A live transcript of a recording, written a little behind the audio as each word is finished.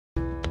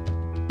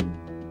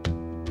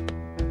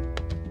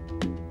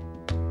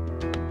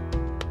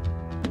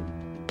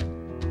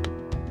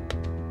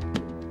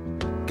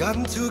Got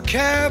into a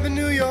cab in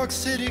New York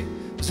City.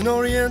 There's an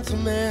Oriental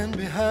man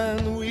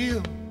behind the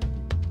wheel.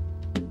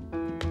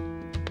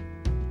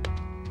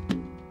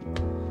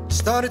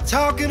 Started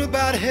talking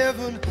about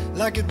heaven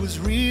like it was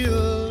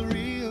real,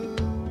 real.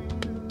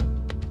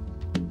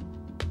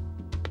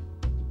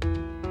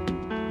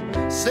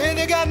 Say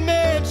they got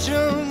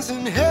mansions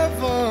in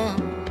heaven.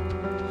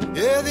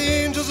 Yeah, the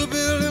angels are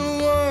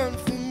building one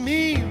for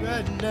me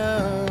right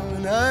now.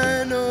 And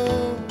I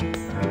know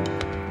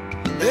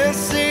they're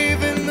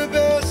saving the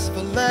best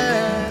for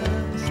last.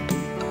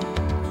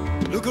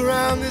 Look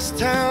around this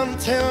town and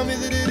tell me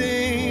that it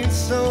ain't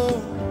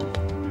so.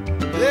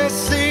 They're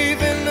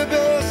saving the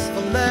best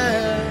for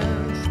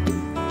last.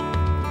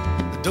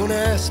 But don't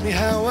ask me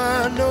how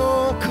I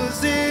know,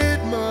 'cause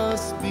it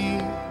must be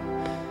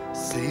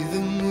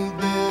saving the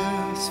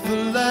best for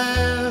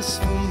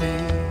last for me.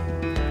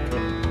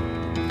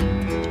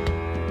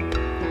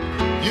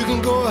 You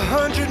can go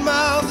 100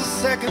 miles a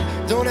second,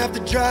 don't have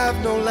to drive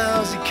no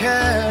lousy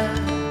cab.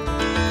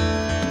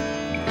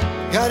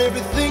 Got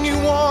everything you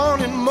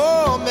want and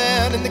more,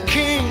 man, and the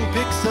king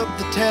picks up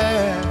the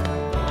tab.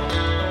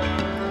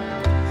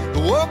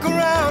 Walk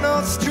around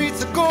on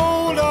streets of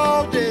gold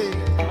all day,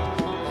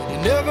 and you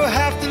never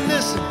have to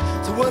listen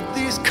to what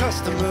these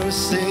customers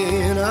say.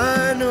 And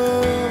I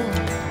know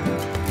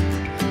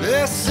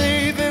they're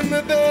saving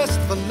the best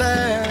for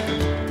last.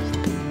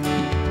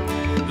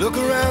 Look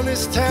around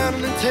this town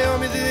and tell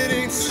me that it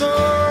ain't so.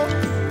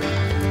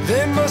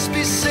 They must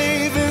be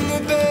saving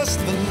the best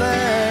for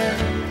last.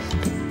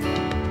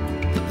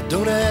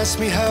 Don't ask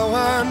me how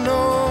I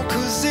know,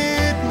 'cause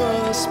it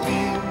must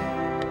be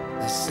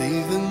they're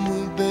saving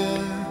the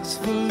best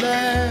for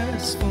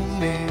last for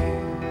me.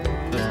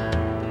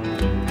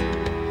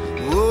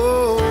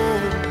 Whoa,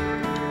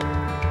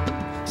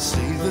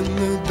 saving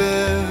the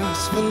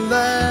best for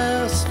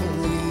last for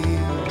me.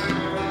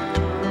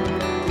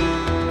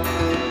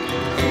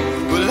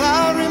 Well,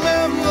 I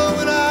remember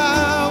when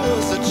I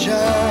was a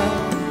child,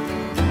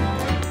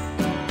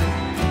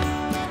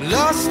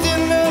 lost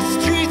in the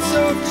streets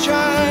of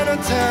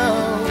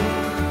Chinatown.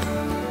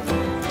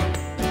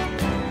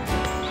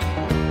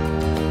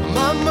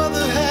 My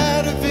mother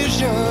had a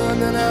vision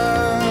and I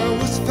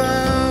was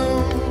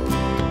found,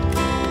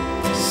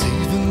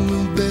 saving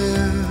the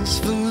best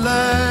for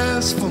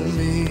last for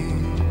me.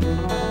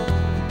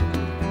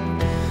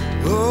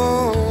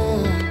 Oh,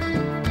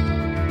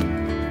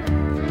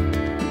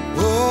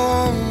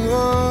 oh,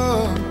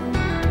 oh.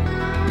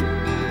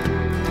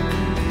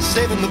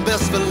 Saving the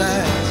best for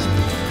last.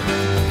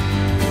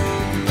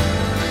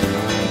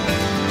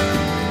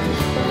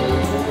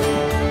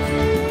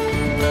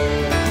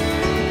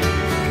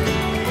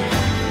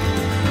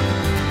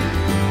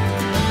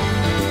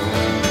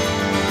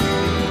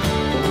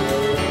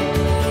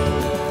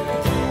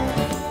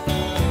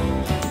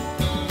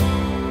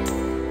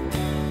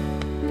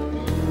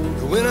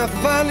 When I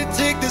finally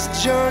take this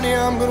journey,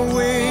 I'm gonna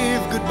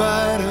wave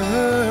goodbye to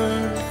her.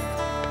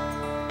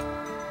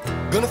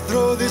 Gonna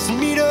throw this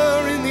meter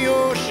in the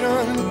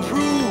ocean and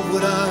prove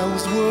what I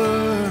was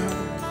worth.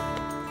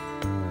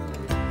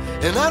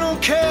 And I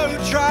don't care who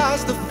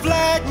tries to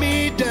flag me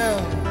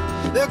down,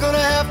 they're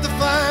gonna have to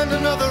find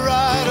another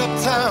ride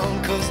uptown.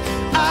 'Cause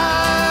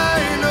I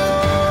know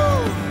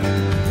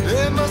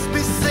they must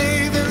be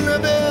saving the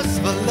best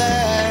for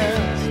last.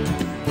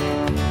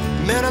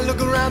 Man, I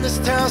look around this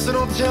town, so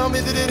don't tell me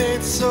that it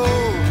ain't so.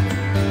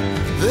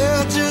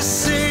 They're just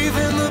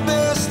saving the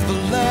best for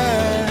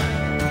last.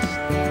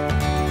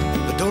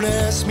 But don't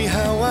ask me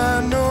how I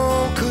know,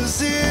 'cause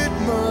it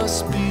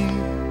must be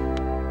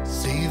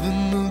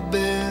saving the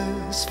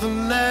best for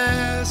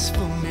last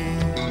for me.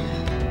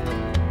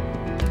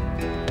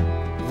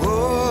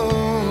 Whoa,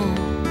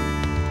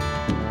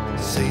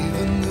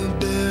 saving the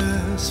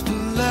best for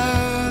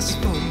last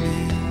for me.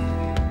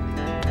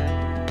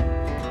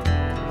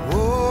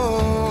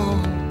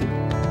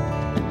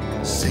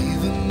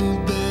 Saving the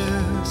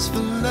best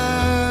for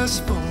last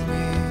for